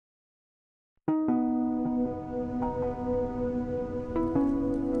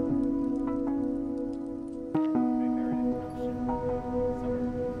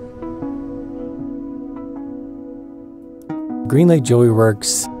Green Lake Jewelry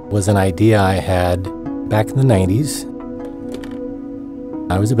Works was an idea I had back in the 90s.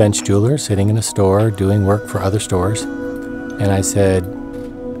 I was a bench jeweler sitting in a store doing work for other stores. And I said,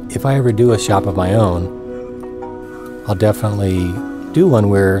 if I ever do a shop of my own, I'll definitely do one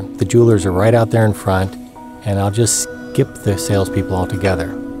where the jewelers are right out there in front, and I'll just skip the salespeople altogether.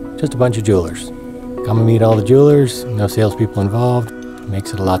 Just a bunch of jewelers. Come and meet all the jewelers, no salespeople involved. It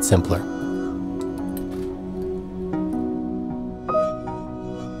makes it a lot simpler.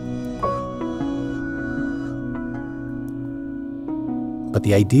 But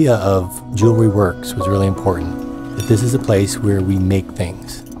the idea of Jewelry Works was really important. That this is a place where we make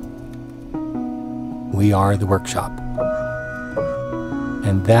things. We are the workshop.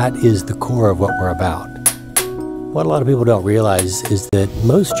 And that is the core of what we're about. What a lot of people don't realize is that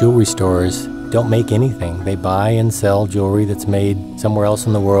most jewelry stores don't make anything. They buy and sell jewelry that's made somewhere else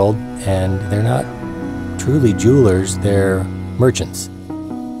in the world, and they're not truly jewelers, they're merchants.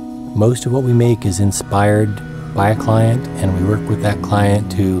 Most of what we make is inspired by a client, and we work with that client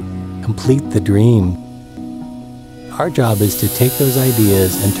to complete the dream. Our job is to take those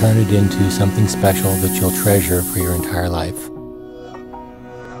ideas and turn it into something special that you'll treasure for your entire life.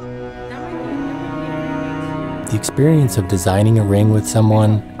 The experience of designing a ring with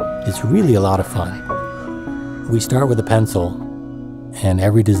someone is really a lot of fun. We start with a pencil, and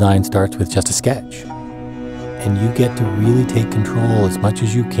every design starts with just a sketch. And you get to really take control as much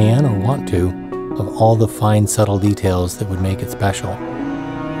as you can or want to of all the fine, subtle details that would make it special.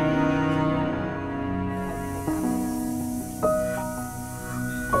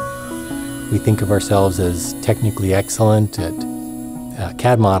 We think of ourselves as technically excellent at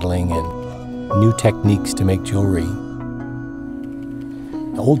CAD modeling and new techniques to make jewelry,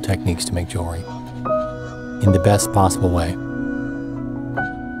 old techniques to make jewelry, in the best possible way.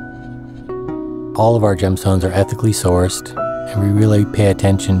 All of our gemstones are ethically sourced, and we really pay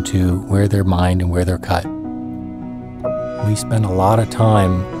attention to where they're mined and where they're cut. We spend a lot of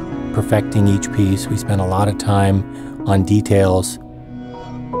time perfecting each piece. We spend a lot of time on details.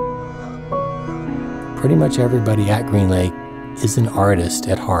 Pretty much everybody at Green Lake is an artist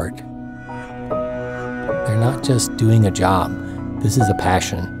at heart. They're not just doing a job. This is a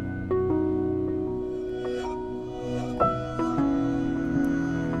passion.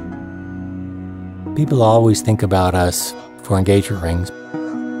 People always think about us for engagement rings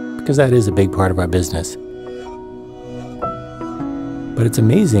because that is a big part of our business. But it's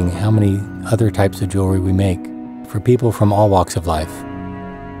amazing how many other types of jewelry we make for people from all walks of life.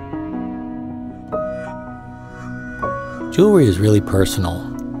 Jewelry is really personal.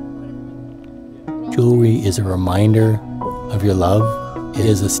 Jewelry is a reminder of your love. It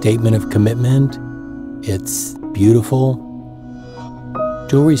is a statement of commitment. It's beautiful.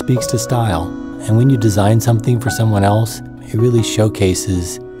 Jewelry speaks to style, and when you design something for someone else, it really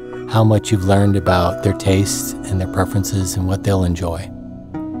showcases how much you've learned about their tastes and their preferences and what they'll enjoy.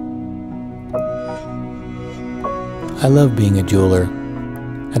 I love being a jeweler.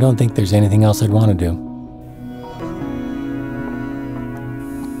 I don't think there's anything else I'd want to do.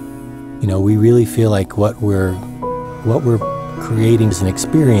 You know, we really feel like what we're creating is an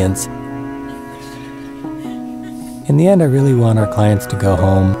experience. In the end, I really want our clients to go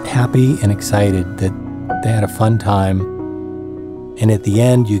home happy and excited that they had a fun time, and at the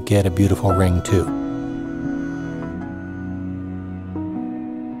end, you get a beautiful ring too.